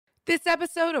This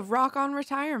episode of Rock on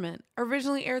Retirement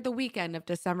originally aired the weekend of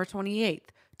December 28th,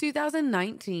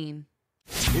 2019.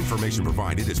 Information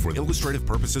provided is for illustrative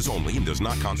purposes only and does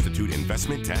not constitute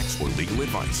investment, tax, or legal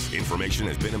advice. Information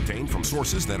has been obtained from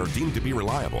sources that are deemed to be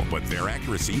reliable, but their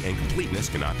accuracy and completeness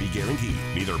cannot be guaranteed.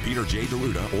 Neither Peter J.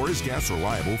 D'Arruda or his guests are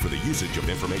liable for the usage of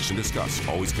information discussed.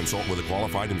 Always consult with a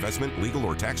qualified investment, legal,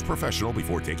 or tax professional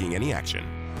before taking any action.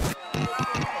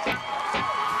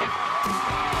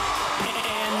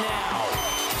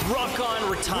 Rock on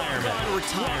Retirement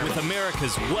with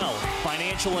America's wealth,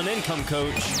 financial, and income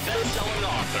coach, best-selling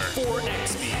author, 4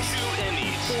 XBs, 2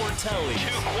 Emmys, 4 Tellys, 2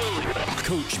 Quillies,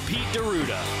 Coach Pete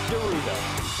D'Arruda.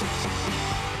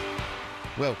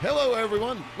 Well, hello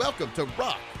everyone. Welcome to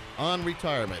Rock on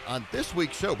Retirement. On this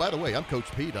week's show, by the way, I'm Coach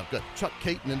Pete. I've got Chuck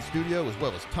Caton in studio as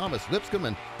well as Thomas Lipscomb.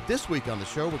 And this week on the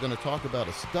show, we're going to talk about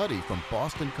a study from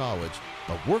Boston College,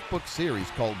 a workbook series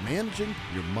called Managing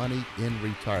Your Money in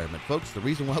Retirement. Folks, the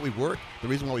reason why we work, the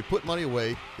reason why we put money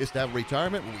away is to have a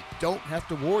retirement where we don't have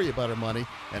to worry about our money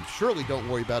and surely don't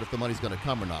worry about if the money's going to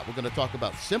come or not. We're going to talk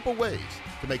about simple ways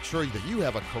to make sure that you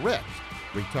have a correct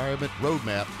retirement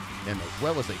roadmap, and as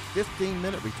well as a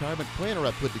 15-minute retirement planner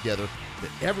I put together that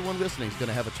everyone listening is going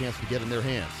to have a chance to get in their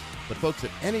hands. But folks,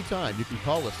 at any time, you can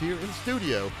call us here in the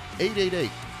studio,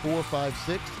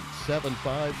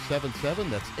 888-456-7577.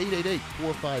 That's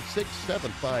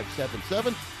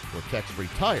 888-456-7577. Or text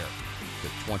RETIRE to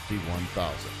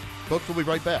 21,000. Folks, we'll be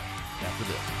right back after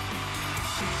this.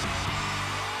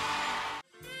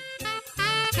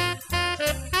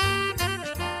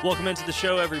 Welcome into the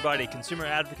show, everybody. Consumer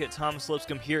advocate Thomas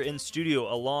Lipscomb here in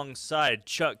studio alongside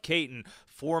Chuck Caton,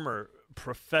 former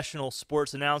professional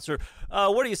sports announcer.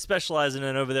 What are you specializing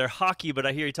in over there? Hockey, but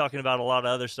I hear you talking about a lot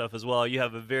of other stuff as well. You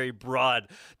have a very broad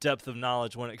depth of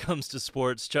knowledge when it comes to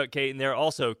sports. Chuck Caton there.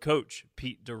 Also, Coach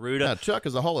Pete D'Arruda. Now, Chuck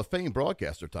is a Hall of Fame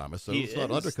broadcaster, Thomas, so let's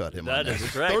not undercut him on that. That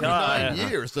is correct. 39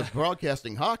 years of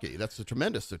broadcasting hockey. That's a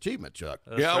tremendous achievement, Chuck.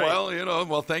 That's yeah, right.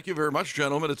 well, thank you very much,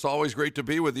 gentlemen. It's always great to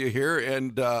be with you here.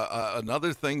 And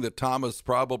another thing that Thomas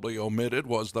probably omitted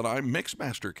was that I'm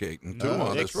Mixmaster Caton, too,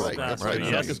 on this right. program. That's right. Yes,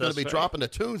 Chuck is going to be right. dropping the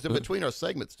tunes in between our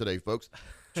segments today, folks.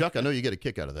 Chuck, I know you get a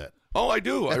kick out of that. Oh, I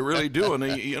do. I really do. And,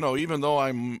 even though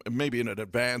I'm maybe in an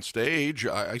advanced age,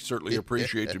 I certainly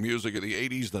appreciate the music of the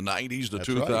 80s, the 90s, the That's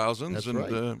 2000s. right. That's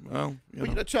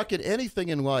and, right. Chuck, in anything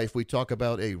in life, we talk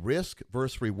about a risk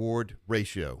versus reward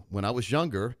ratio. When I was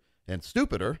younger and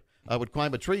stupider, I would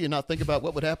climb a tree and not think about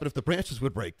what would happen if the branches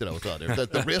would break that I was on there.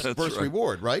 The risk versus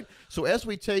reward, right? So as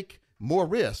we take more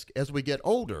risk, as we get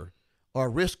older, our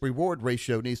risk-reward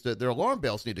ratio their alarm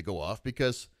bells need to go off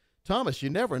because, Thomas, you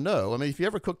never know. I mean, if you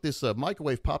ever cook this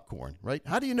microwave popcorn, right,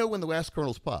 how do you know when the last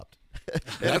kernel's popped?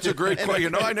 That's a great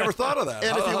question. I never thought of that.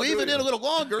 And if you leave it in a little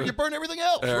longer, you burn everything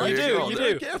else, There right? you go. You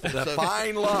Very do. careful. The So-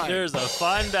 fine line. There's a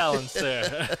fine balance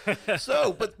there.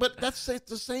 So, but that's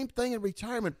the same thing in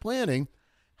retirement planning.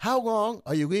 How long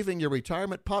are you leaving your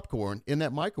retirement popcorn in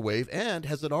that microwave, and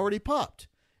has it already popped?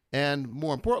 And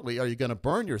more importantly, are you going to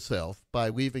burn yourself by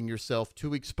leaving yourself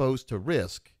too exposed to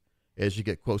risk as you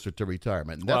get closer to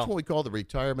retirement? And that's what we call the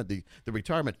retirement, the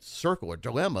retirement circle or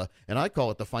dilemma, and I call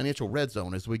it the financial red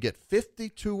zone. As we get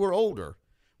 52 or older,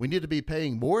 we need to be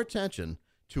paying more attention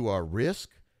to our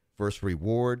risk versus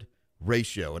reward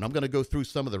ratio. And I'm going to go through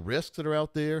some of the risks that are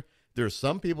out there. There's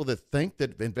some people that think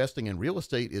that investing in real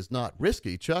estate is not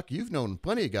risky. Chuck, you've known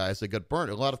plenty of guys that got burnt,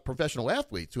 a lot of professional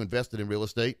athletes who invested in real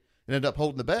estate and end up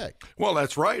holding the bag. Well,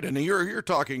 that's right. And you're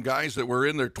talking guys that were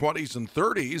in their 20s and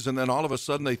 30s, and then all of a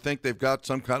sudden they think they've got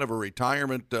some kind of a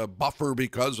retirement buffer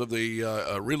because of the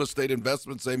real estate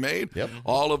investments they made. Yep.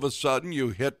 All of a sudden you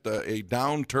hit a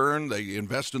downturn. They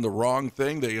invest in the wrong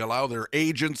thing. They allow their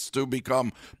agents to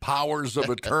become powers of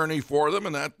attorney for them,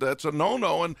 and that's a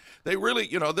no-no. And they really,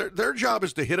 their job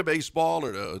is to hit a baseball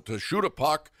or to shoot a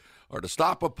puck or to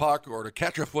stop a puck or to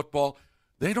catch a football.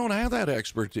 They don't have that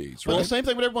expertise. Right? Well, the same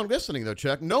thing with everyone listening, though,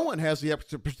 Chuck. No one has the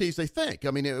expertise they think. I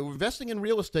mean, investing in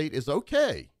real estate is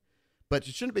okay, but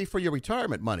it shouldn't be for your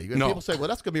retirement money. And No. People say, well,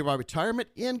 that's going to be my retirement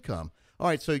income. All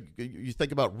right, so you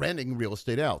think about renting real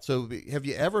estate out. So have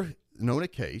you ever known a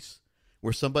case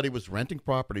where somebody was renting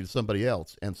property to somebody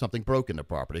else and something broke in the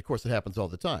property? Of course, it happens all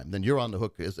the time. Then you're on the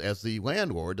hook as the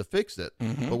landlord to fix it.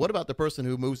 Mm-hmm. But what about the person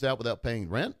who moves out without paying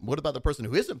rent? What about the person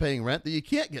who isn't paying rent that you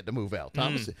can't get to move out,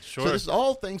 Thomas? Sure. So this is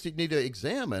all things you need to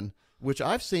examine, which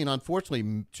I've seen,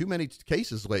 unfortunately, too many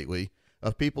cases lately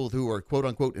of people who are, quote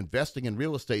unquote, investing in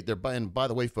real estate. They're buying, by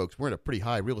the way, folks, we're in a pretty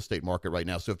high real estate market right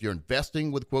now. So if you're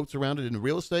investing with quotes around it in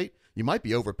real estate, you might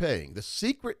be overpaying. The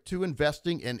secret to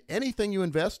investing in anything you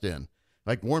invest in,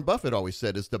 like Warren Buffett always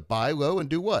said, is to buy low and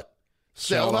do what?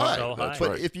 Sell high. Sell high. But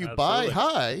Right. if you Absolutely. buy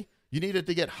high, you need it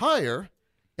to get higher.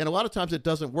 And a lot of times it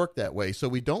doesn't work that way. So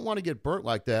we don't want to get burnt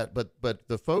like that. But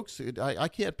the folks, I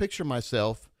can't picture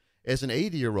myself as an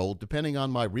 80-year-old, depending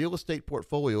on my real estate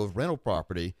portfolio of rental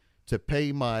property, to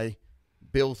pay my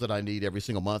bills that I need every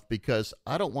single month, because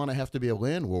I don't want to have to be a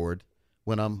landlord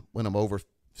when I'm over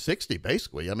 60,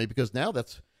 basically. I mean, because now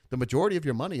that's the majority of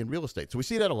your money in real estate. So we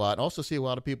see that a lot. Also see a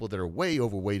lot of people that are way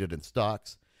overweighted in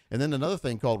stocks. And then another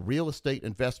thing called real estate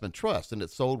investment trust, and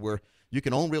it's sold where you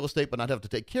can own real estate but not have to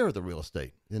take care of the real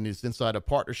estate. And it's inside a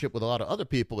partnership with a lot of other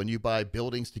people, and you buy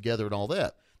buildings together and all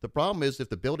that. The problem is if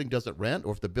the building doesn't rent,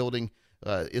 or if the building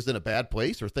is in a bad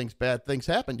place, or bad things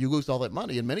happen, you lose all that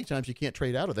money. And many times you can't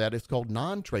trade out of that. It's called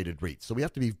non-traded REITs. So we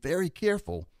have to be very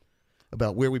careful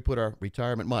about where we put our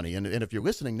retirement money. And if you're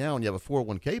listening now and you have a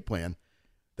 401k plan,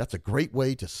 that's a great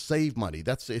way to save money.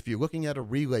 That's if you're looking at a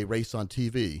relay race on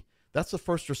TV, that's the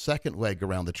first or second leg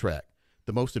around the track.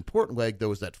 The most important leg,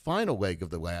 though, is that final leg of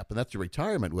the lap, and that's your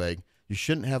retirement leg. You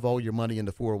shouldn't have all your money in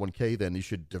the 401k then. You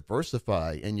should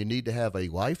diversify, and you need to have a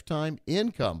lifetime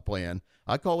income plan.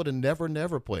 I call it a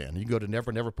never plan. You can go to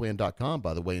neverplan.com,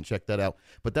 by the way, and check that out.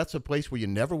 But that's a place where you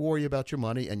never worry about your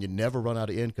money and you never run out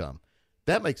of income.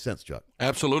 That makes sense, Chuck.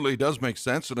 Absolutely does make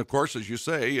sense. And, of course, as you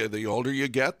say, the older you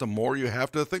get, the more you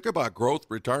have to think about growth,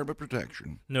 retirement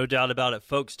protection. No doubt about it,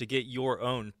 folks. To get your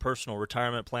own personal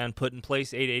retirement plan put in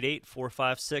place,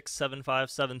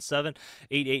 888-456-7577,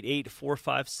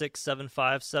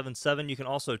 888-456-7577. You can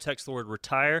also text the word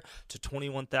retire to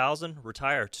 21,000,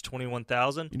 retire to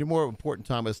 21,000. You know, more important,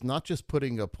 Thomas, not just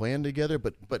putting a plan together,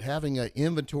 but having an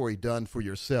inventory done for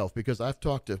yourself, because I've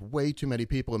talked to way too many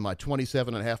people in my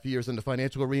 27 and a half years in the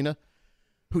financial arena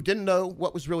who didn't know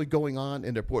what was really going on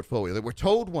in their portfolio. They were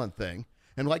told one thing,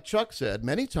 and like Chuck said,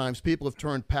 many times people have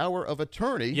turned power of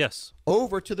attorney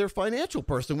over to their financial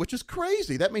person, which is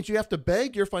crazy. That means you have to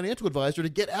beg your financial advisor to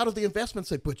get out of the investments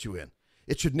they put you in.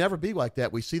 It should never be like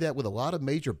that. We see that with a lot of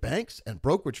major banks and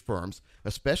brokerage firms,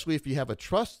 especially if you have a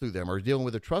trust through them or dealing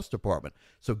with a trust department.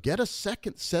 So get a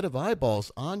second set of eyeballs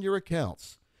on your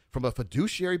accounts from a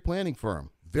fiduciary planning firm.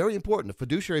 Very important. A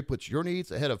fiduciary puts your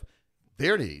needs ahead of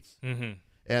their needs,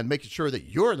 and making sure that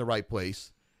you're in the right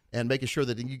place, and making sure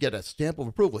that you get a stamp of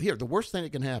approval. Here, the worst thing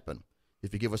that can happen,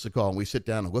 if you give us a call and we sit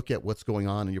down and look at what's going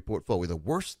on in your portfolio, the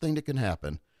worst thing that can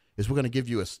happen is we're going to give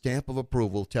you a stamp of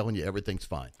approval telling you everything's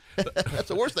fine. That's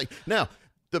the worst thing. Now,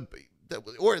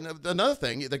 another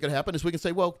thing that could happen is we can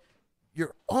say, well,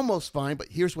 you're almost fine, but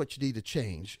here's what you need to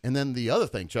change. And then the other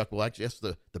thing, Chuck, well, actually, that's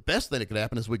the best thing that could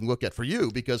happen is we can look at for you,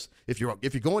 because if you're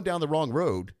going down the wrong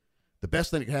road, the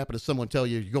best thing that can happen is someone tell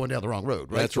you you're going down the wrong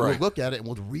road, right? That's so right. We'll look at it and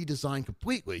we'll redesign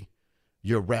completely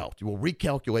your route. You will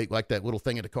recalculate, like that little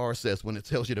thing in the car says when it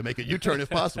tells you to make a U-turn if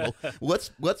possible.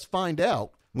 Let's find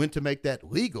out when to make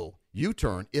that legal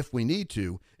U-turn if we need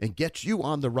to, and get you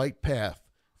on the right path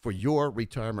for your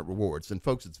retirement rewards. And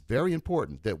folks, it's very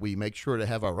important that we make sure to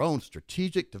have our own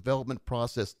strategic development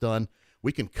process done.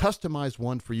 We can customize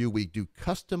one for you. We do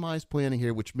customized planning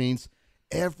here, which means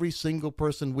every single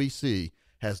person we see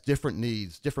has different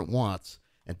needs, different wants,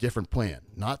 and different plan.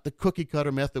 Not the cookie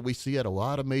cutter method we see at a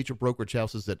lot of major brokerage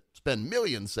houses that spend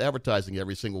millions advertising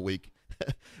every single week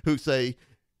who say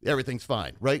everything's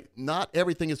fine, right? Not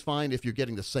everything is fine if you're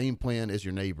getting the same plan as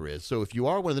your neighbor is. So if you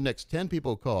are one of the next 10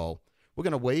 people who call, we're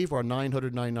going to waive our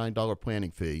 $999 planning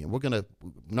fee, and we're going to,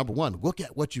 number one, look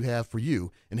at what you have for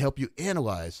you and help you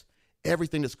analyze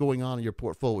everything that's going on in your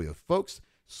portfolio. Folks,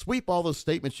 sweep all those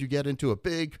statements you get into a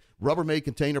big Rubbermaid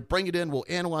container, bring it in, we'll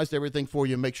analyze everything for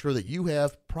you and make sure that you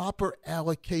have proper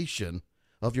allocation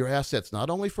of your assets, not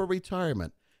only for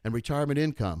retirement and retirement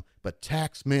income, but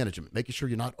tax management, making sure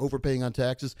you're not overpaying on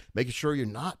taxes, making sure you're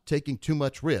not taking too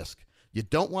much risk. You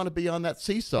don't want to be on that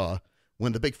seesaw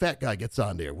when the big fat guy gets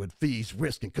on there with fees,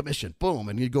 risk, and commission, boom,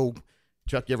 and you go,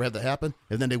 Chuck, you ever had that happen?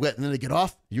 And then they get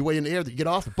off, you're way in the air, you get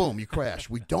off, boom, you crash.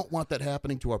 We don't want that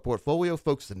happening to our portfolio.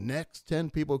 Folks, the next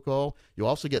 10 people call, you'll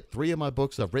also get 3 of my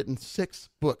books. I've written 6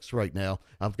 books right now.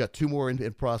 I've got 2 more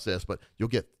in process, but you'll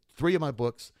get 3 of my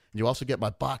books, and you'll also get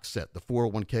my box set, the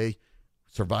 401k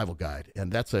Survival Guide,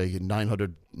 and that's a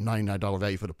 $999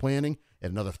 value for the planning,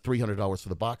 and another $300 for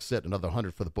the box set, another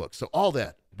 $100 for the book. So all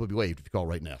that will be waived if you call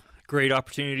right now. Great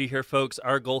opportunity here, folks.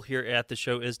 Our goal here at the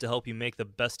show is to help you make the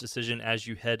best decision as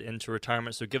you head into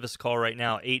retirement. So give us a call right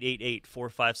now,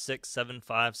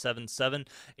 888-456-7577,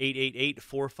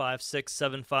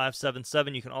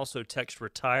 888-456-7577. You can also text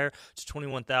RETIRE to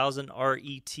 21,000,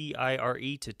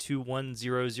 RETIRE to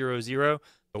 21000.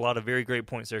 A lot of very great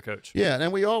points there, Coach. Yeah,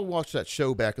 and we all watched that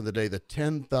show back in the day, the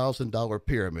 $10,000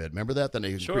 pyramid. Remember that? Then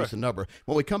they increased the number.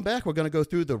 When we come back, we're going to go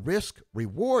through the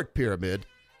risk-reward pyramid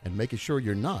and making sure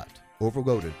you're not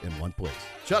overloaded in one place.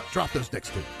 Chuck, drop those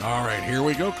next two. All right, here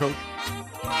we go, Coach.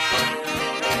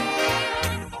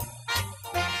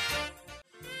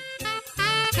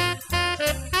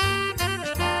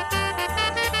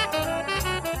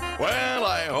 Well,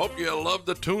 I hope you love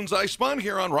the tunes I spun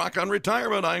here on Rock on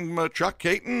Retirement. I'm Chuck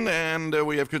Caton, and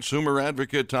we have consumer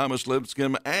advocate Thomas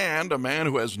Lipscomb and a man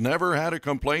who has never had a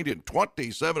complaint in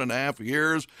 27 and a half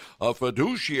years of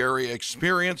fiduciary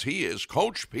experience. He is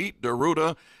Coach Pete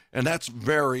D'Arruda, and that's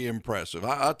very impressive.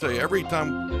 I'll tell you, every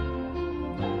time...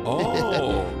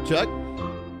 Oh. Chuck,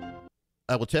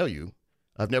 I will tell you,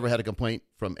 I've never had a complaint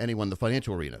from anyone in the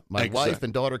financial arena. My wife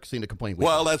and daughter seen a complaint with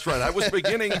Well, me. that's right. I was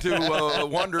beginning to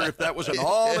wonder if that was an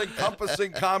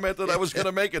all-encompassing comment that I was going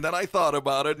to make, and then I thought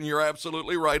about it, and you're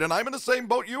absolutely right. And I'm in the same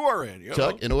boat you are in. You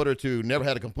Chuck, know? in order to never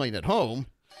had a complaint at home,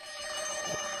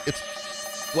 it's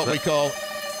what we call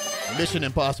mission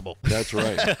impossible. That's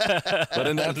right. But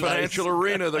in that financial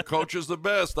arena, the coach is the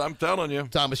best. I'm telling you.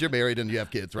 Thomas, you're married and you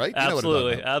have kids, right? You know what I'm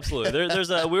Absolutely, talking about. absolutely. There's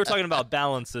we were talking about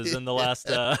balances in the last.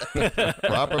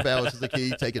 Proper balance is the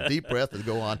key. Take a deep breath and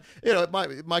go on. You know,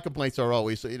 my complaints are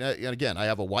always, you know, and again, I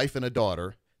have a wife and a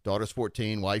daughter. Daughter's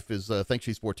 14. Wife is thinks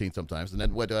she's 14 sometimes. And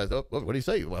then what do you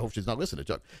say? Well, I hope she's not listening,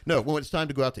 Chuck. No, when it's time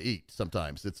to go out to eat,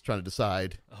 sometimes it's trying to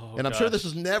decide. Oh, and I'm sure this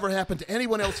has never happened to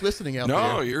anyone else listening out there.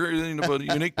 No, you're in a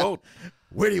unique boat.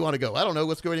 Where do you want to go? I don't know.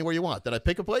 Let's go anywhere you want. Then I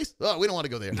pick a place. Oh, we don't want to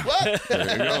go there. What?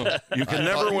 There you go. You can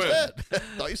never win.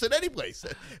 Thought you said any place.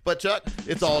 But Chuck,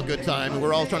 it's all a good time, and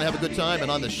we're all trying to have a good time.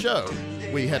 And on the show,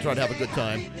 we had tried to have a good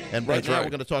time. And right That's now, right. we're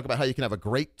going to talk about how you can have a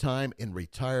great time in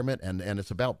retirement, and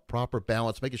it's about proper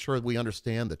balance, making sure that we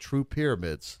understand the true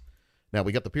pyramids. Now,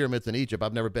 we got the pyramids in Egypt.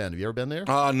 I've never been. Have you ever been there?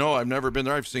 No, I've never been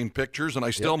there. I've seen pictures, and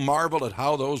I still marvel at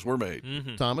how those were made.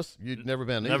 Thomas, you've never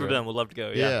been either. Never been. Would love to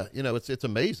go. Yeah, you know, it's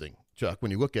amazing, Chuck,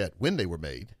 when you look at when they were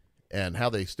made and how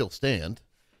they still stand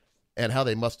and how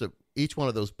they must have, each one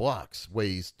of those blocks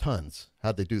weighs tons.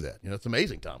 How'd they do that? You know, it's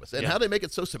amazing, Thomas. And how they make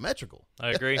it so symmetrical.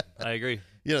 I agree. I agree.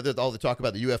 You know, all the talk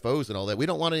about the UFOs and all that. We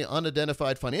don't want any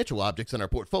unidentified financial objects in our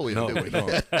portfolio, do we? No.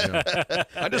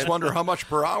 I just wonder how much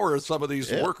per hour some of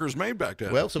these workers made back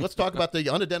then. Well, so let's talk about the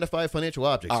unidentified financial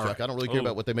objects, All Chuck. right. I don't really care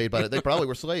about what they made by it. They probably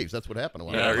were slaves. That's what happened.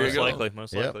 Yeah, there you most go. likely.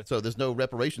 Most Yeah, likely. so there's no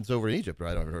reparations over in Egypt,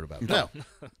 right? I haven't heard about it. Now,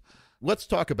 let's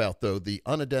talk about, though, the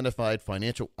unidentified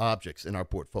financial objects in our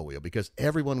portfolio, because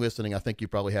everyone listening, I think you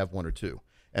probably have one or two.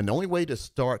 And the only way to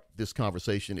start this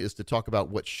conversation is to talk about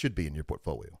what should be in your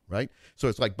portfolio, right? So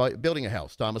it's like building a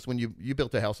house. Thomas, when you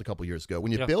built a house a couple years ago,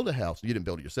 when you build a house, you didn't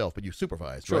build it yourself, but you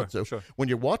supervised, right? So when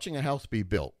you're watching a house be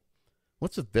built,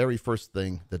 what's the very first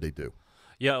thing that they do?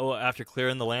 Yeah. Well, after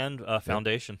clearing the land,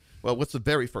 foundation, Well, what's the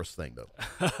very first thing,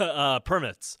 though?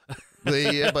 permits.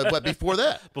 But before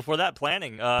that? Before that,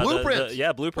 planning. Blueprints.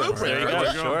 Blueprints. There you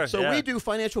right? go. Sure. So yeah. we do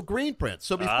financial green prints.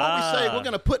 So before we say we're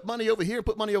going to put money over here,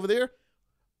 put money over there,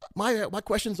 my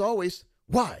question's always,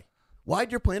 why? Why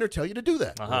did your planner tell you to do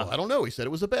that? Well, I don't know. He said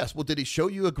it was the best. Well, did he show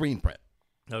you a green print?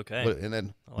 Okay. And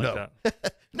then, I like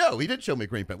that. No, he didn't show me a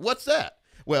green print. What's that?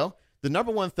 Well, the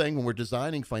number one thing when we're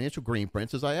designing financial green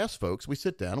prints is I ask folks, we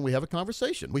sit down and we have a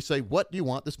conversation. We say, what do you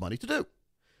want this money to do?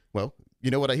 Well,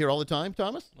 you know what I hear all the time,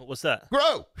 Thomas? What's that?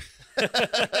 Grow.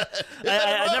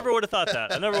 I never would have thought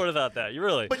that. I never would have thought that. You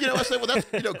really? But, I say, well, that's,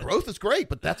 growth is great,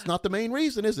 but that's not the main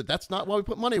reason, is it? That's not why we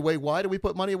put money away. Why do we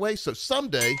put money away? So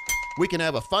someday we can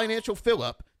have a financial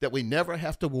fill-up that we never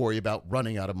have to worry about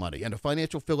running out of money. And a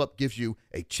financial fill-up gives you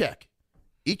a check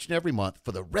each and every month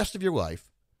for the rest of your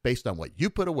life based on what you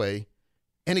put away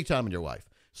anytime in your life.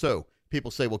 So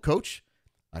people say, well, Coach,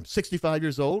 I'm 65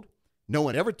 years old. No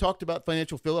one ever talked about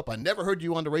financial fill-up. I never heard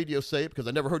you on the radio say it because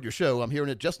I never heard your show. I'm hearing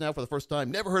it just now for the first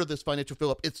time. Never heard of this financial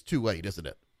fill-up. It's too late, isn't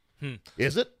it?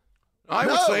 Is it? I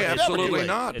would No, say it's never too absolutely late.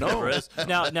 not. It No. never is.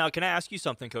 Now, can I ask you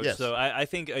something, Coach? Yes. So I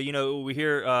think, we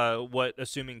hear what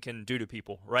assuming can do to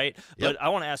people, right? Yep. But I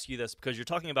want to ask you this because you're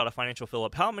talking about a financial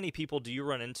fill-up. How many people do you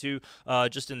run into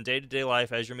just in day-to-day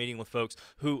life as you're meeting with folks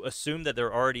who assume that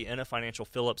they're already in a financial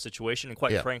fill-up situation, and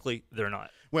quite frankly, they're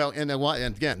not? Well, and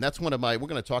again, that's one of my. We're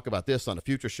going to talk about this on a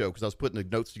future show because I was putting the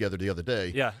notes together the other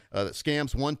day. Yeah.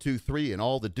 Scams 1, 2, 3, and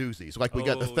all the doozies. Like we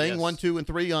got the Thing yes. 1, 2, and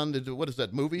 3 on the what is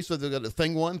that movie? So they got the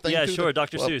Thing 1, Thing 2. Yeah, sure,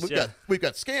 Dr. Seuss, We've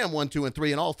got Scam 1, 2, and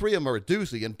 3, and all three of them are a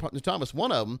doozy. And Thomas,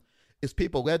 one of them is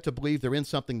people led to believe they're in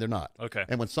something they're not. Okay.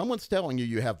 And when someone's telling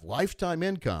you have lifetime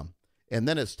income, and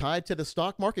then it's tied to the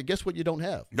stock market, guess what you don't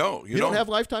have? No, you don't have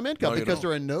lifetime income No, you because don't.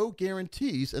 there are no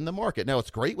guarantees in the market. Now, it's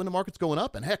great when the market's going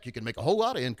up, and heck, you can make a whole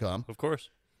lot of income. Of course.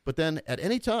 But then at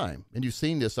any time, and you've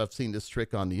seen this, I've seen this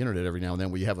trick on the internet every now and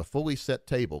then where you have a fully set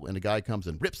table, and the guy comes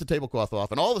and rips the tablecloth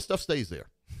off, and all the stuff stays there.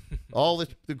 All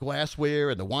the glassware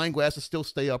and the wine glasses still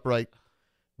stay upright.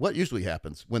 what usually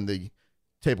happens when the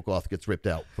tablecloth gets ripped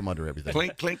out from under everything?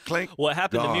 Clink, clink, clink. What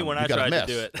happened to me Gone. when You I got a tried to mess.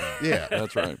 do it? Yeah.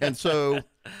 That's right. And so,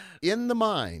 in the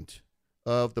mind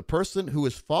of the person who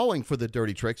is falling for the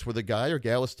dirty tricks, where the guy or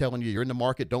gal is telling you, you're in the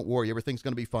market, don't worry, everything's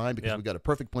going to be fine because Yeah. we've got a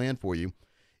perfect plan for you.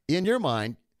 In your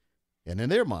mind, and in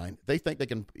their mind, they think they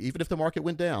can, even if the market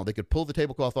went down, they could pull the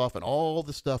tablecloth off and all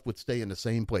the stuff would stay in the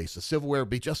same place. The silverware would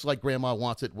be just like Grandma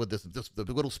wants it, with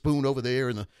the little spoon over there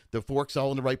and the forks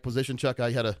all in the right position. Chuck, I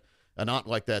had an aunt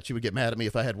like that. She would get mad at me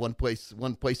if I had one place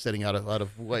setting out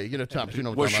of way. You know, Thomas, you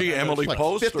know what Was I'm talking she about. Emily It's like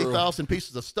Post, or- 50,000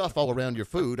 pieces of stuff all around your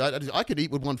food. I could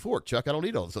eat with one fork, Chuck. I don't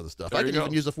need all this other stuff. There I you could go.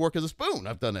 even use a fork as a spoon.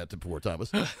 I've done that before,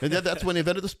 Thomas. And that's when they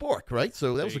invented the spork, right?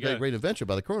 So that was you a great, go. great invention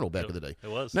by the Colonel back in the day.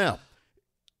 It was. Now,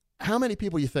 how many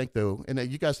people you think, though, and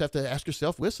you guys have to ask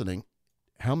yourself listening,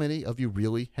 how many of you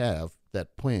really have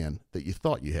that plan that you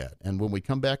thought you had? And when we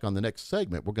come back on the next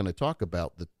segment, we're going to talk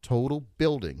about the total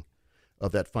building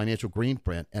of that financial green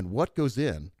print and what goes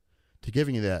in to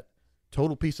giving you that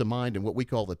total peace of mind and what we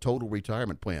call the total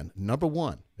retirement plan. Number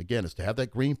one, again, is to have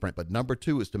that green print. But number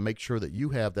two is to make sure that you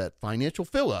have that financial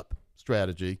fill-up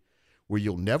strategy where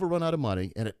you'll never run out of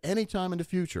money, and at any time in the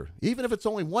future, even if it's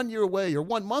only 1 year away or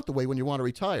 1 month away when you want to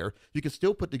retire, you can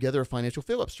still put together a financial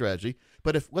fill-up strategy.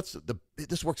 But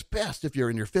this works best if you're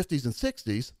in your 50s and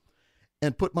 60s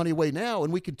and put money away now,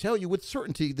 and we can tell you with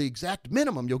certainty the exact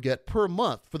minimum you'll get per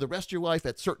month for the rest of your life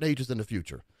at certain ages in the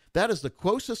future. That is the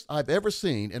closest I've ever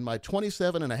seen in my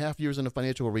 27 and a half years in the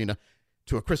financial arena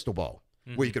to a crystal ball,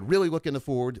 where you can really look in the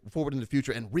forward in the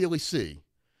future and really see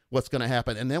what's going to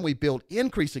happen. And then we build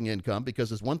increasing income, because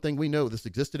there's one thing we know this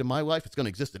existed in my life, it's going to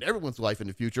exist in everyone's life in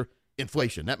the future: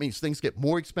 inflation. That means things get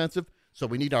more expensive, so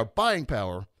we need our buying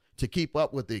power to keep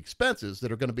up with the expenses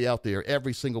that are going to be out there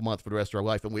every single month for the rest of our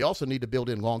life. And we also need to build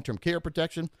in long-term care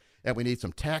protection, and we need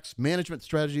some tax management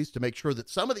strategies to make sure that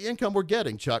some of the income we're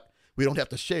getting, Chuck, we don't have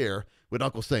to share with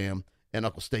Uncle Sam and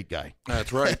Uncle State Guy.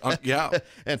 That's right. Yeah.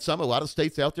 And a lot of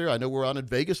states out there, I know we're on in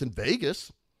Vegas. In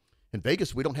Vegas,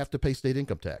 we don't have to pay state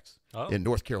income tax. Oh. In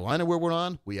North Carolina, where we're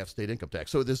on, we have state income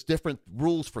tax. So there's different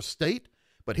rules for state.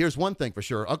 But here's one thing for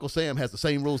sure. Uncle Sam has the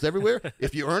same rules everywhere.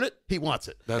 If you earn it, he wants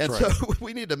it. That's and right. so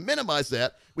we need to minimize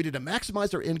that. We need to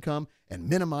maximize our income and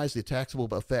minimize the taxable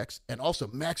effects, and also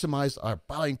maximize our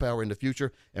buying power in the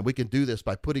future. And we can do this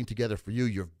by putting together for you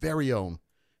your very own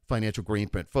financial green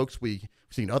print. Folks, we've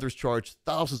seen others charge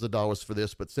thousands of dollars for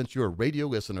this, but since you're a radio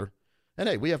listener, and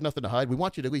hey, we have nothing to hide, we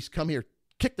want you to at least come here,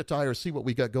 kick the tires, see what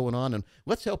we got going on, and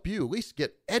let's help you at least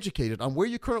get educated on where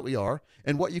you currently are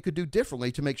and what you could do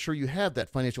differently to make sure you have that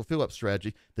financial fill-up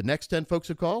strategy. The next 10 folks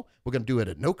who call, we're going to do it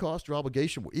at no cost or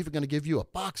obligation. We're even going to give you a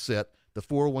box set, the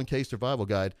 401k Survival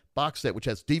Guide box set, which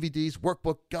has DVDs,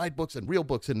 workbook, guidebooks, and real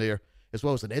books in there, as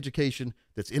well as an education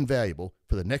that's invaluable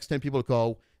for the next 10 people to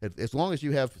call. As long as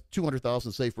you have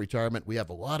 $200,000 saved for retirement, we have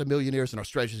a lot of millionaires, and our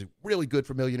strategy is really good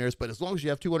for millionaires. But as long as you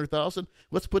have $200,000,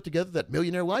 let's put together that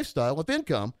millionaire lifestyle of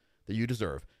income that you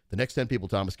deserve. The next 10 people,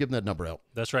 Thomas, give them that number out.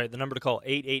 That's right. The number to call,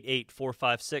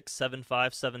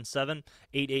 888-456-7577,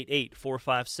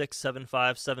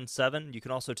 888-456-7577. You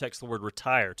can also text the word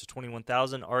RETIRE to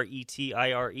 21000,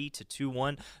 RETIRE to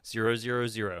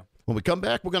 21000. When we come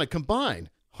back, we're going to combine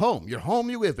your home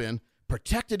you live in,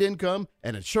 protected income,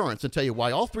 and insurance, and tell you why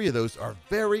all three of those are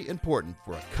very important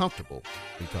for a comfortable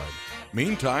retirement.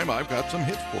 Meantime, I've got some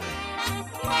hits for you.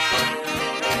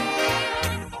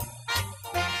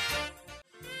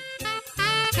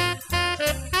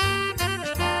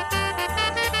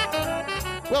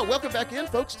 Well, welcome back in,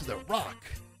 folks, to the Rock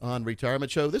on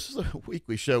Retirement Show. This is a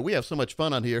weekly show. We have so much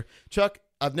fun on here. Chuck,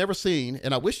 I've never seen,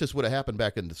 and I wish this would have happened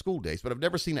back in the school days, but I've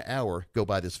never seen an hour go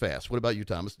by this fast. What about you,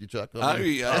 Thomas? You, Chuck?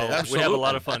 Absolutely. We have a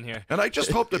lot of fun here. And I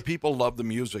just hope that people love the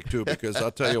music, too, because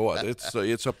I'll tell you what,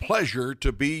 it's a pleasure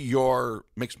to be your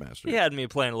mix master. He had me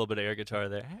playing a little bit of air guitar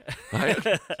there.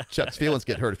 Chuck's feelings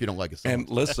get hurt if you don't like a song. And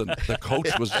listen, the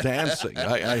coach was dancing.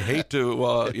 I hate to,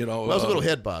 Well, it was a little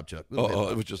head bob, Chuck. Oh,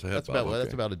 it was just a head That's bob. about, Okay.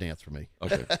 that's about a dance for me.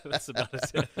 Okay. That's about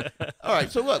it. All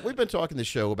right, so look, we've been talking this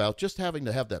show about just having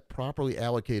to have that properly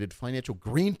allocated financial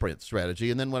green print strategy.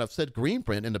 And then when I've said green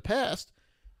print in the past,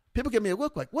 people give me a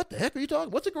look like, what the heck are you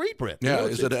talking? What's a green print? You Yeah, know,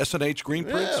 is it S&H green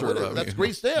prints? Yeah, or, that's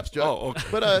green stamps, Chuck. Oh, okay.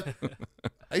 But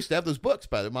I used to have those books.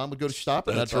 By the mom would go to shop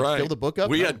and That's I'd right. fill the book up.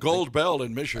 We and had Gold Bell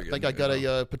in Michigan. I think I got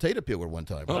a potato peeler one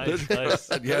time. Oh, Nice, did you? nice.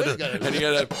 And you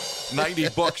had 90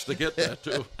 bucks to get that,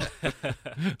 too.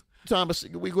 Thomas,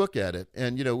 we look at it,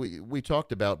 and we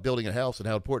talked about building a house and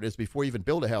how important it is before you even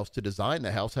build a house to design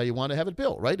the house how you want to have it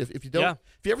built, right? If you don't, Yeah.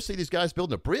 if you ever see these guys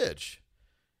building a bridge,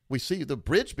 we see the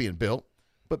bridge being built,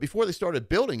 But before they started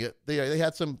building it, they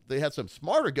had some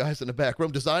smarter guys in the back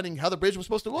room designing how the bridge was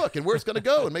supposed to look and where it's going to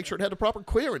go and make sure it had the proper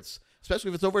clearance,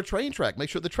 especially if it's over a train track. Make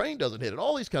sure the train doesn't hit it.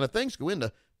 All these kind of things go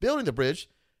into building the bridge.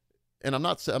 And I'm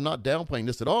not downplaying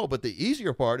this at all, but the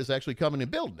easier part is actually coming and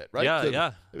building it, right?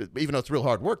 Yeah. Even though it's real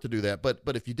hard work to do that, but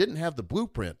if you didn't have the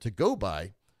blueprint to go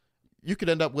by, you could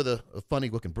end up with a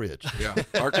funny-looking bridge. Yeah,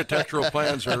 architectural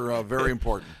plans are very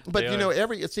important. But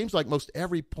it seems like most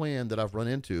every plan that I've run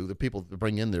into, the people that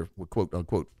bring in their quote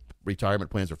unquote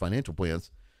retirement plans or financial plans,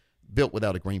 built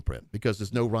without a green print because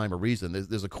there's no rhyme or reason.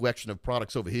 There's a collection of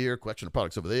products over here, collection of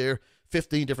products over there,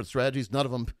 15 different strategies. None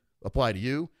of them apply to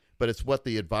you. But it's what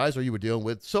the advisor you were dealing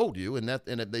with sold you, and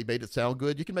they made it sound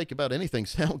good. You can make about anything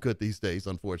sound good these days,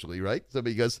 unfortunately, right? So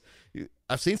because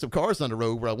I've seen some cars on the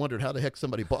road where I wondered how the heck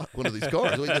somebody bought one of these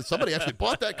cars. Somebody actually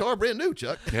bought that car brand new,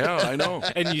 Chuck. Yeah, I know.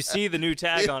 And you see the new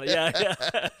tag on it. Yeah.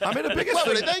 I mean, the biggest What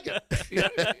were they thing,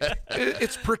 thinking?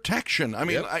 it's protection. I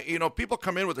mean, Yep. people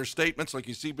come in with their statements like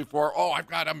you see before. Oh, I've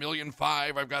got $1.5 million.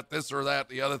 I've got this or that,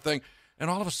 the other thing. And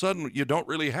all of a sudden, you don't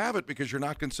really have it because you're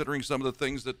not considering some of the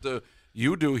things that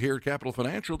you do here at Capital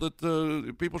Financial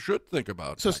that people should think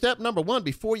about. So step number one,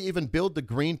 before you even build the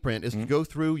green print, is to go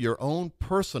through your own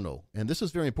personal. And this is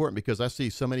very important because I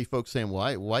see so many folks saying,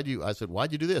 why'd you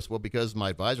do this? Well, because my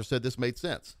advisor said this made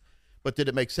sense. But did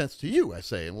it make sense to you? I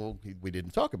say, well, we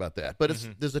didn't talk about that. But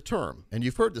there's a term, and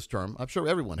you've heard this term. I'm sure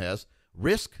everyone has,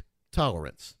 risk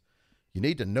tolerance. You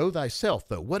need to know thyself,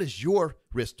 though. What is your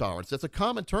risk tolerance? That's a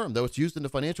common term, though. It's used in the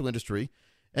financial industry.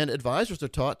 And advisors are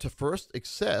taught to first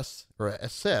assess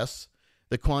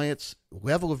the client's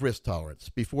level of risk tolerance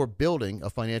before building a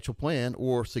financial plan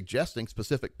or suggesting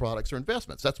specific products or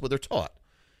investments. That's what they're taught.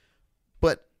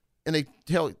 And they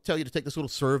tell you to take this little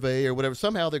survey or whatever.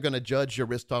 Somehow they're going to judge your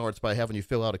risk tolerance by having you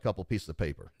fill out a couple pieces of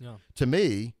paper. Yeah. To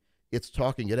me, it's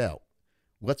talking it out.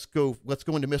 Let's go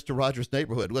into Mr. Rogers'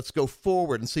 neighborhood. Let's go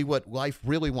forward and see what life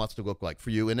really wants to look like for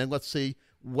you. And then let's see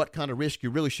what kind of risk you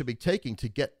really should be taking to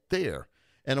get there.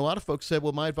 And a lot of folks said,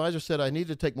 well, my advisor said I needed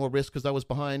to take more risk because I was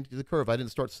behind the curve. I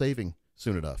didn't start saving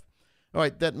soon enough. All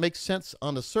right, that makes sense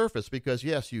on the surface because,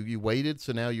 yes, you waited,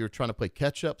 so now you're trying to play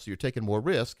catch-up, so you're taking more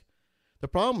risk. The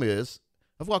problem is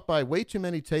I've walked by way too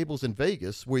many tables in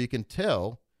Vegas where you can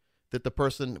tell that the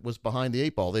person was behind the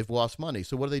 8 ball. They've lost money.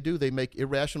 So what do? They make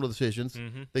irrational decisions.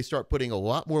 Mm-hmm. They start putting a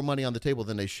lot more money on the table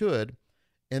than they should.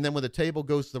 And then when the table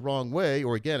goes the wrong way,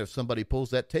 or again, if somebody pulls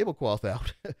that tablecloth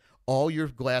out, all your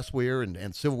glassware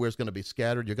and silverware is going to be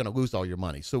scattered. You're going to lose all your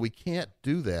money. So we can't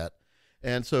do that.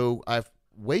 And so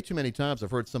way too many times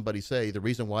I've heard somebody say the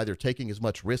reason why they're taking as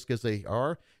much risk as they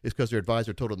are is because their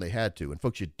advisor told them they had to. And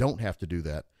folks, you don't have to do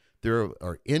that. There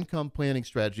are income planning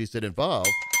strategies that involve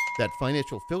that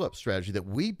financial fill-up strategy that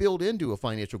we build into a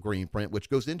financial green print, which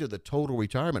goes into the total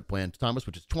retirement plan, Thomas,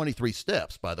 which is 23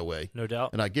 steps, by the way. No doubt.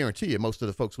 And I guarantee you most of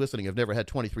the folks listening have never had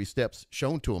 23 steps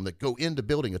shown to them that go into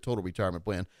building a total retirement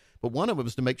plan. But one of them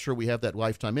is to make sure we have that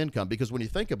lifetime income, because when you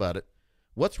think about it,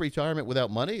 what's retirement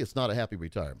without money? It's not a happy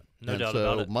retirement. No doubt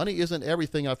about it. Money isn't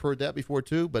everything. I've heard that before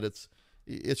too, but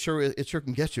it sure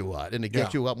can get you a lot, and it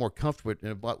gets you a lot more comfort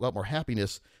and a lot more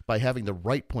happiness by having the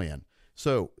right plan.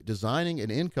 So designing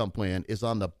an income plan is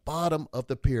on the bottom of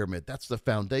the pyramid. That's the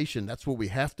foundation. That's where we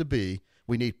have to be.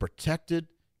 We need protected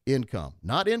income,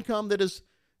 not income that is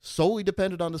solely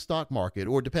dependent on the stock market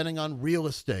or depending on real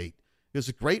estate.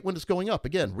 It's great when it's going up.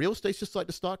 Again, real estate's just like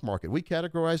the stock market. We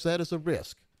categorize that as a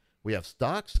risk. We have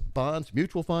stocks, bonds,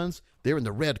 mutual funds. They're in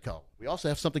the red column. We also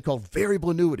have something called variable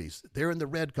annuities. They're in the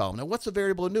red column. Now, what's a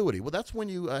variable annuity? Well, that's when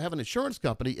you have an insurance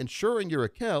company insuring your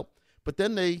account, but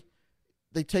then they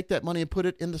take that money and put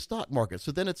it in the stock market.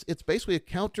 So then it's basically a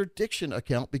contradiction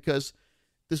account because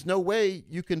there's no way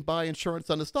you can buy insurance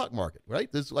on the stock market,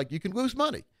 right? There's you can lose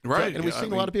money. Right. And we've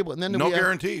seen a lot of people. And then no we have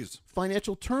guarantees.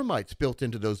 Financial termites built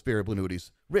into those variable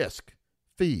annuities. Risk,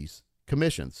 fees,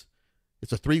 commissions.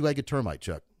 It's a 3-legged termite,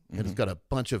 Chuck. And it's got a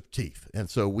bunch of teeth. And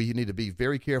so we need to be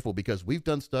very careful because we've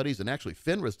done studies, and actually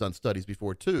FINRA's done studies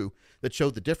before too, that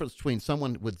showed the difference between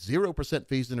someone with 0%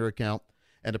 fees in their account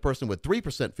and a person with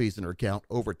 3% fees in their account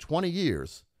over 20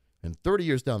 years and 30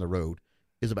 years down the road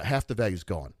is about half the value's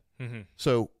gone. Mm-hmm.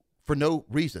 So for no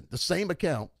reason, the same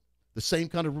account, the same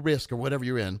kind of risk or whatever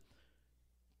you're in,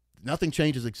 nothing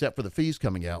changes except for the fees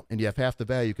coming out, and you have half the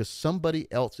value because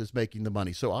somebody else is making the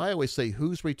money. So I always say,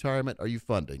 whose retirement are you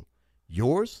funding?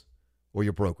 Yours or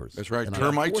your brokers? That's right. And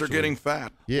termites are getting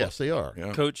fat. Yes, they are.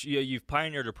 Yeah. Coach, you've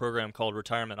pioneered a program called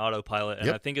Retirement Autopilot, and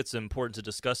Yep. I think it's important to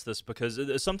discuss this because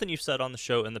it's something you've said on the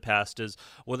show in the past is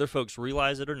whether folks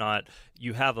realize it or not,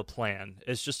 you have a plan.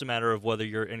 It's just a matter of whether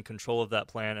you're in control of that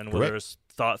plan and whether Correct. there's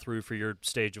thought through for your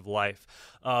stage of life.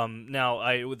 Now,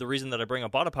 the reason that I bring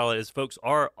up autopilot is folks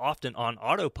are often on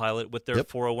autopilot with their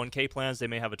 401k plans. They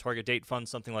may have a target date fund,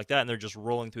 something like that, and they're just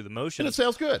rolling through the motions. And it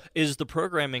sounds good. Is the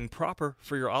programming proper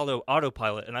for your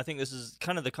autopilot? And I think this is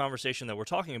kind of the conversation that we're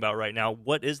talking about right now.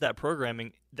 What is that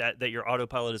programming that your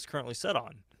autopilot is currently set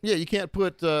on? Yeah, you can't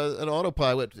put an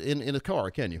autopilot in a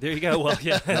car, can you? There you go. Well,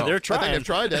 yeah, they're trying. I think they've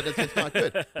tried that. It's not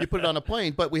good. You put it on a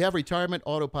plane, but we have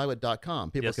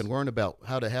retirementAutopilot.com. People can learn about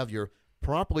how to have your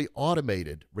properly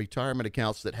automated retirement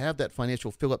accounts that have that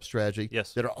financial fill-up strategy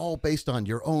that are all based on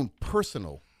your own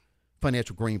personal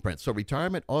financial green print. So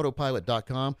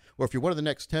retirementAutopilot.com, or if you're one of the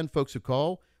next 10 folks who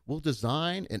call, we'll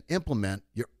design and implement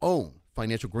your own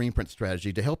financial green print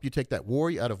strategy to help you take that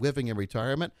worry out of living in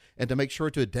retirement and to make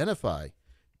sure to identify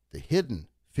the hidden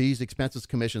fees, expenses,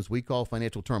 commissions we call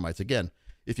financial termites. Again,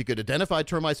 if you could identify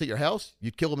termites at your house,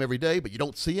 you'd kill them every day, but you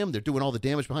don't see them. They're doing all the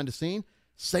damage behind the scene.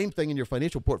 Same thing in your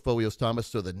financial portfolios, Thomas.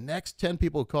 So the next 10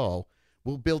 people who call,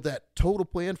 we'll build that total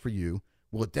plan for you.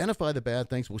 We'll identify the bad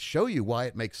things. We'll show you why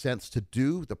it makes sense to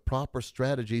do the proper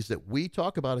strategies that we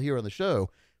talk about here on the show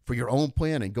for your own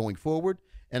planning going forward.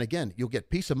 And again, you'll get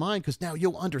peace of mind because now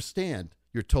you'll understand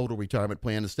your total retirement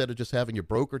plan instead of just having your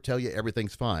broker tell you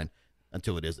everything's fine.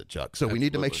 Until it isn't, Chuck. So we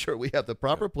need to make sure we have the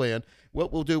proper plan.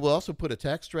 What we'll do, we'll also put a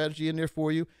tax strategy in there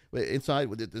for you. Inside,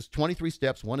 there's 23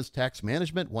 steps. One is tax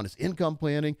management. One is income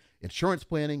planning, insurance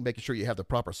planning, making sure you have the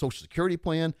proper Social Security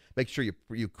plan, making sure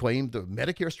you claim the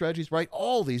Medicare strategies right.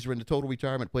 All these are in the total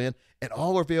retirement plan, and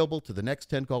all are available to the next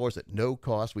 10 callers at no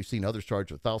cost. We've seen others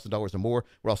charge $1,000 or more.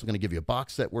 We're also going to give you a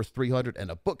box set worth $300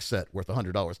 and a book set worth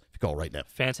 $100 if you call right now.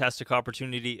 Fantastic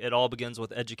opportunity. It all begins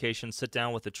with education. Sit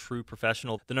down with a true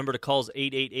professional. The number to call is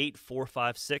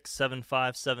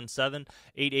 888-456-7577,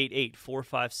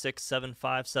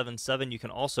 888-456-7577. You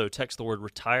can also text the word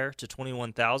RETIRE to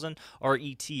 21,000,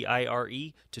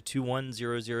 RETIRE to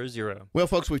 21000. Well,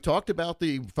 folks, we've talked about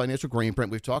the financial green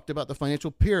print. We've talked about the financial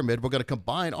pyramid. We're going to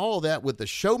combine all of that with the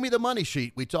Show Me the Money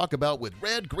sheet we talk about with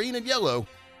red, green, and yellow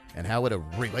and how it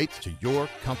relates to your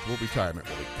comfortable retirement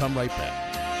when we come right back.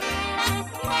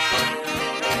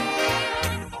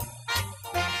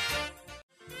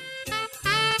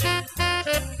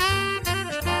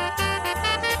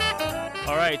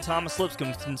 All right, Thomas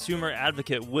Lipscomb, consumer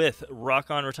advocate with Rock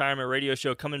On Retirement Radio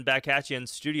Show, coming back at you in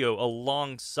studio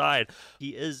alongside. He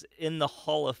is in the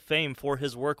Hall of Fame for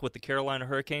his work with the Carolina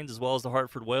Hurricanes as well as the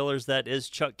Hartford Whalers. That is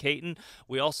Chuck Caton.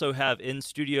 We also have in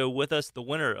studio with us the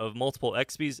winner of multiple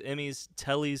XPs, Emmys,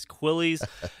 Tellys, Quillies,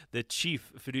 the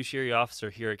chief fiduciary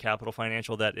officer here at Capital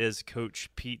Financial. That is Coach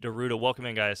Pete D'Arruda. Welcome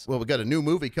in, guys. Well, we've got a new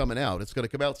movie coming out. It's going to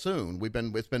come out soon.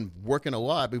 It's been working a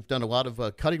lot. We've done a lot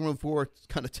of cutting room floor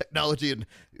kind of technology and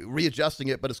readjusting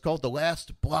it, but it's called The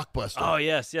Last Blockbuster. Oh,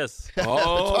 yes. We've been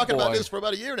talking about this for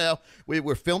about a year now. We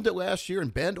filmed it last year in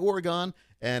Bend, Oregon,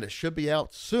 and it should be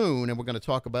out soon, and we're going to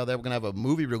talk about that. We're going to have a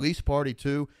movie release party,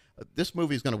 too. This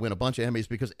movie is going to win a bunch of Emmys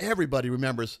because everybody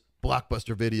remembers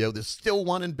Blockbuster Video. There's still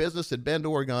one in business in Bend,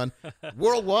 Oregon.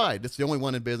 Worldwide, it's the only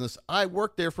one in business. I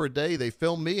worked there for a day. They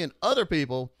filmed me and other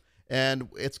people, and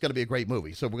it's going to be a great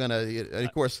movie. So we're going to, and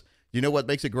of course, you know what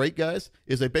makes it great, guys?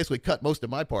 Is they basically cut most of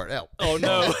my part out. Oh,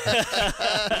 no.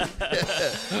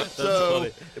 So,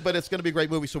 but it's going to be a great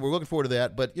movie, so we're looking forward to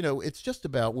that. But, you know, it's just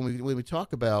about, when we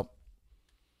talk about,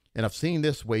 and I've seen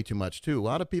this way too much, too, a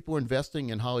lot of people are investing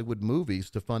in Hollywood movies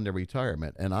to fund their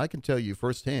retirement. And I can tell you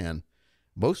firsthand,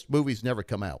 most movies never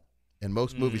come out, and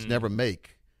most movies never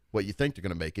make what you think they're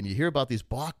going to make. And you hear about these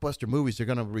blockbuster movies they're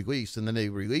going to release, and then they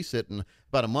release it, and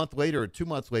about a month later or 2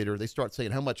 months later, they start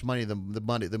saying how much money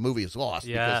the movie has lost.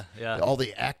 Yeah. All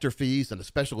the actor fees and the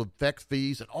special effects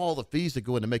fees and all the fees that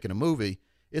go into making a movie,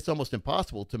 it's almost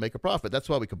impossible to make a profit. That's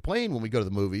why we complain when we go to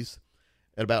the movies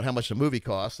about how much the movie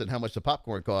costs and how much the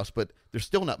popcorn costs, but they're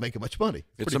still not making much money.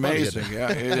 It's amazing.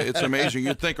 It's amazing.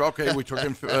 You'd think, okay, we took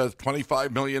in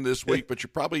 $25 million this week, but you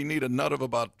probably need a nut of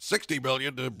about $60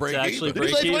 million to break even. Did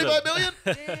you say $25 million?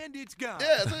 And it's gone.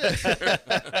 Yeah, that's it.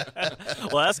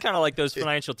 Well, that's kind of like those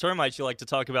financial termites you like to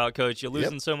talk about, Coach. You're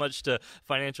losing so much to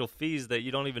financial fees that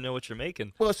you don't even know what you're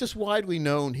making. Well, it's just widely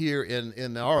known here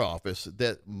in our office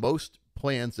that most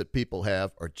plans that people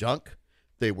have are junk.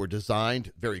 They were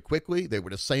designed very quickly. They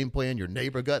were the same plan your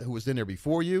neighbor got who was in there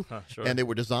before you. Sure. And they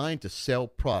were designed to sell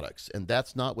products. And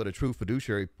that's not what a true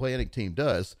fiduciary planning team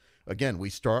does. Again,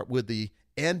 we start with the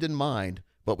end in mind.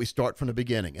 But we start from the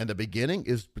beginning, and the beginning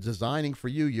is designing for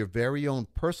you your very own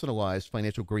personalized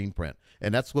financial green print.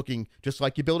 And that's looking just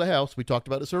like you build a house. We talked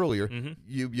about this earlier.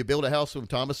 You build a house, and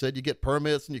Thomas said you get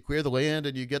permits and you clear the land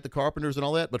and you get the carpenters and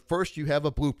all that. But first you have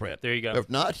a blueprint. There you go. If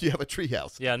not, you have a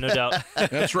treehouse. Yeah, no doubt.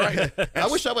 That's right. I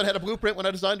wish I would have had a blueprint when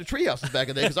I designed the tree houses back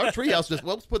in the day, because our tree house just,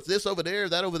 well, let's put this over there,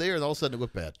 that over there, and all of a sudden it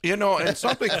looked bad. You know, and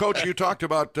something, Coach, you talked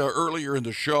about earlier in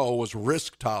the show was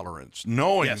risk tolerance,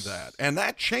 knowing that. And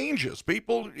that changes.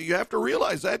 People, you have to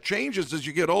realize that changes as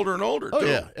you get older and older, Oh, too.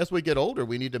 yeah. As we get older,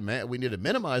 we need to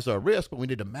minimize our risk, but we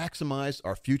need to maximize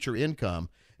our future income,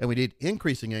 and we need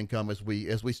increasing income as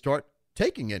we start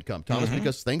taking income, Thomas,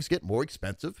 because things get more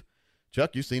expensive.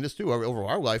 Chuck, you've seen this too. Over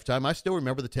our lifetime, I still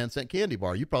remember the 10-cent candy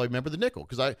bar. You probably remember the nickel,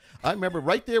 because I remember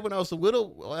right there when I was a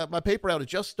little, my paper route had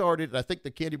just started, and I think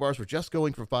the candy bars were just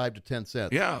going from 5 to 10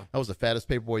 cents. Yeah. I was the fattest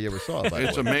paper boy you ever saw. By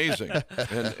It's the way. amazing.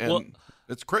 And Well,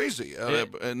 it's crazy.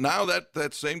 And now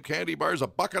that same candy bar is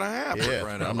 $1.50. Yeah,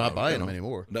 right I'm now, not buying you know. them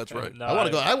anymore. That's right. No, I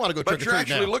want to go But trick or you're treating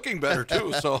actually now. looking better,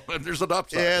 too, so there's an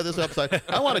upside. Yeah, there's an upside.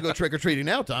 I want to go trick or treating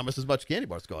now, Thomas, as much as candy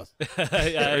bars cost. I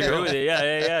agree with you.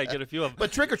 Yeah. Get a few of them.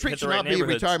 But trick or treat Hit the should right not be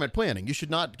neighborhoods. retirement planning. You should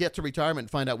not get to retirement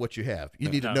and find out what you have. You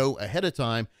need to No. know ahead of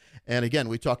time. And again,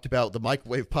 we talked about the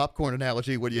microwave popcorn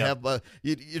analogy, where you have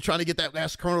you're trying to get that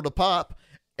last kernel to pop,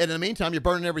 and in the meantime, you're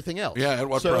burning everything else. Yeah, at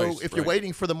what so price? if you're Right.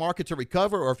 waiting for the market to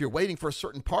recover, or if you're waiting for a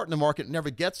certain part in the market and never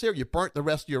gets there, you burnt the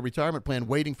rest of your retirement plan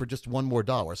waiting for just one more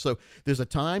dollar. So there's a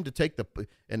time to take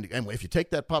and if you take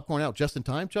that popcorn out just in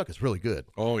time, Chuck, it's really good.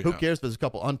 Oh, yeah. Who cares if there's a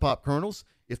couple unpopped kernels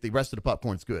if the rest of the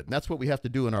popcorn's good? And that's what we have to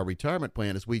do in our retirement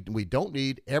plan, is we don't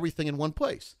need everything in one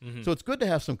place. So it's good to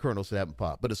have some kernels that haven't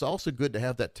popped, but it's also good to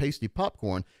have that tasty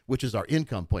popcorn, which is our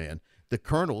income plan. The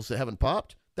kernels that haven't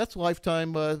popped, that's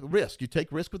lifetime risk. You take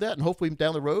risk with that, and hopefully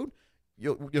down the road,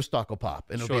 your stock will pop,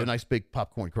 and it'll be Sure. a nice big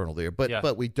popcorn kernel there.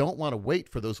 But we don't want to wait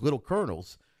for those little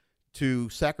kernels to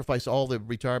sacrifice all the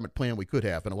retirement plan we could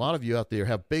have. And a lot of you out there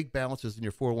have big balances in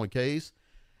your 401ks,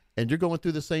 and you're going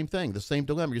through the same thing, the same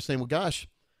dilemma. You're saying, well, gosh,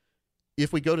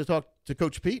 if we go to talk to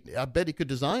Coach Pete, I bet he could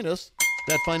design us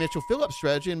that financial fill-up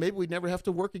strategy, and maybe we'd never have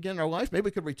to work again in our life. Maybe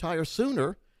we could retire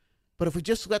sooner. But if we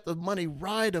just let the money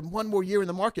ride one more year in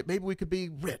the market, maybe we could be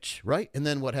rich, right? And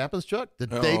then what happens, Chuck? The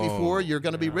day before you're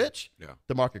going to be rich,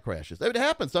 the market crashes. It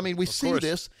happens. I mean, we see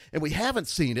this, and we haven't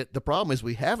seen it. The problem is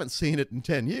we haven't seen it in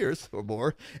 10 years or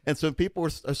more, and so people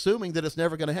are assuming that it's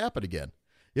never going to happen again.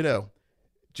 You know,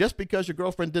 just because your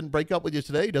girlfriend didn't break up with you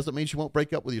today doesn't mean she won't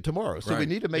break up with you tomorrow. So we Right.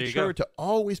 need to make There you sure go. to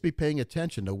always be paying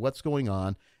attention to what's going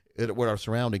on with our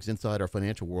surroundings inside our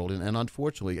financial world. And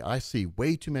unfortunately, I see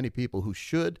way too many people who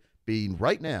should be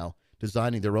right now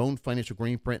designing their own financial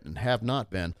green print and have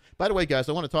not been. By the way, guys,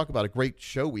 I want to talk about a great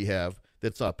show we have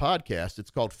that's a podcast.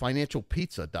 It's called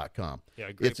financialpizza.com.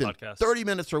 Yeah, great It's in podcast. 30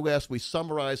 minutes or less. We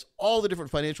summarize all the different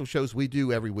financial shows we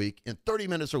do every week in 30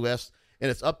 minutes or less,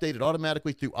 and it's updated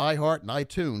automatically through iHeart and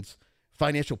iTunes.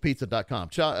 Financialpizza.com.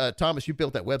 Thomas, you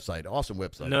built that website. Awesome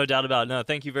website. No doubt about it. No,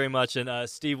 thank you very much. And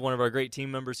Steve, one of our great team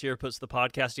members here, puts the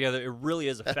podcast together. It really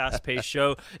is a fast-paced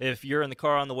show. If you're in the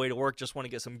car on the way to work, just want to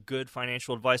get some good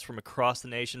financial advice from across the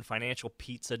nation,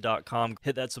 financialpizza.com.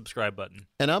 Hit that subscribe button.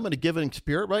 And I'm going to give it in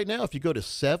spirit right now. If you go to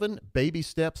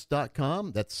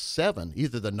 7babysteps.com, that's 7,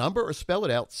 either the number or spell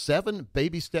it out,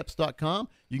 7babysteps.com,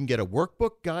 you can get a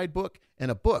workbook, guidebook, and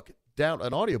a book.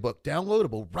 An audiobook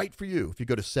downloadable right for you if you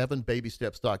go to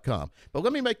 7babysteps.com. But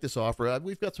let me make this offer.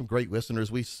 We've got some great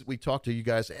listeners. We talk to you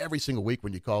guys every single week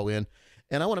when you call in,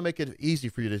 and I want to make it easy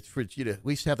for you to at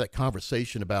least have that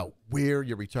conversation about where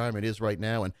your retirement is right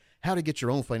now and how to get your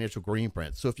own financial green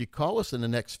print. So if you call us in the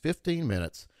next 15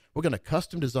 minutes, we're going to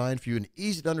custom design for you an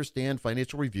easy-to-understand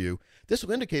financial review. This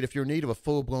will indicate if you're in need of a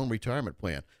full-blown retirement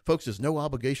plan. Folks, there's no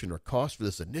obligation or cost for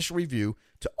this initial review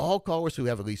to all callers who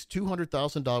have at least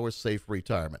 $200,000 saved for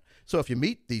retirement. So if you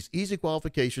meet these easy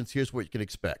qualifications, here's what you can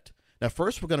expect. Now,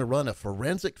 first, we're going to run a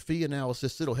forensic fee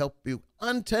analysis that'll help you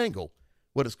untangle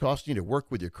what it's costing you to work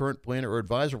with your current planner or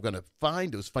advisor. We're going to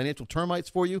find those financial termites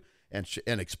for you and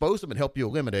expose them and help you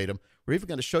eliminate them. We're even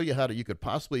going to show you how you could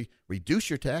possibly reduce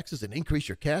your taxes and increase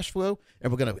your cash flow.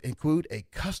 And we're going to include a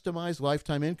customized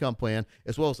lifetime income plan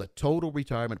as well as a total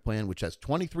retirement plan, which has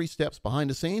 23 steps behind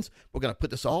the scenes. We're going to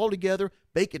put this all together,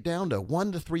 bake it down to a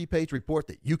 1 to 3 page report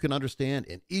that you can understand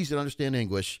in easy to understand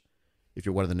English. If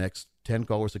you're one of the next 10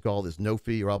 callers to call, there's no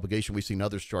fee or obligation. We've seen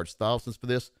others charge thousands for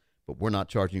this, but we're not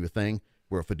charging you a thing.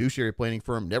 We're a fiduciary planning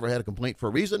firm, never had a complaint for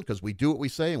a reason because we do what we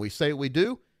say and we say what we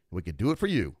do. We can do it for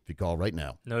you if you call right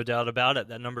now. No doubt about it.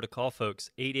 That number to call,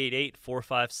 folks,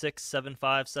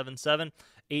 888-456-7577,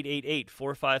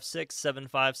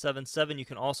 888-456-7577. You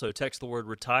can also text the word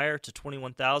RETIRE to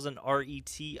 21,000,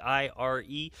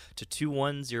 RETIRE, to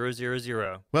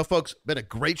 21000. Well, folks, been a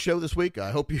great show this week.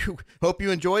 I hope you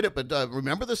enjoyed it. But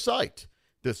remember the site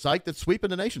that's sweeping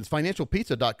the nation is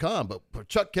financialpizza.com. But for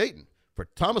Chuck Caton, for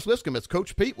Thomas Lipscomb, it's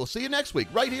Coach Pete. We'll see you next week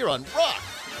right here on Rock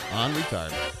on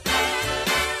Retirement.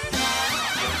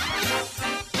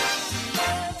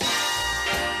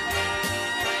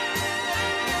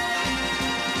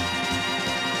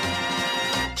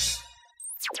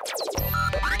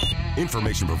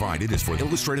 Information provided is for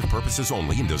illustrative purposes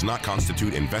only and does not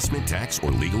constitute investment, tax,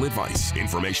 or legal advice.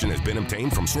 Information has been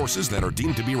obtained from sources that are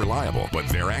deemed to be reliable, but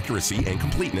their accuracy and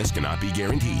completeness cannot be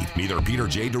guaranteed. Neither Peter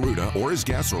J. Deruta or his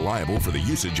guests are liable for the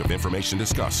usage of information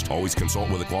discussed. Always consult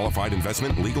with a qualified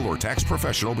investment, legal, or tax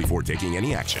professional before taking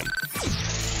any action.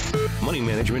 Money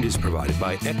management is provided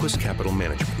by Equus Capital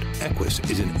Management. Equus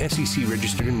is an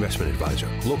SEC-registered investment advisor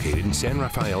located in San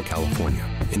Rafael, California.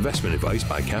 Investment advice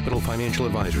by Capital Financial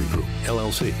Advisory Group,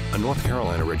 LLC, a North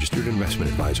Carolina-registered investment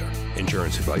advisor.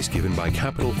 Insurance advice given by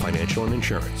Capital Financial and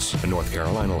Insurance, a North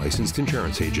Carolina licensed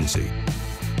insurance agency.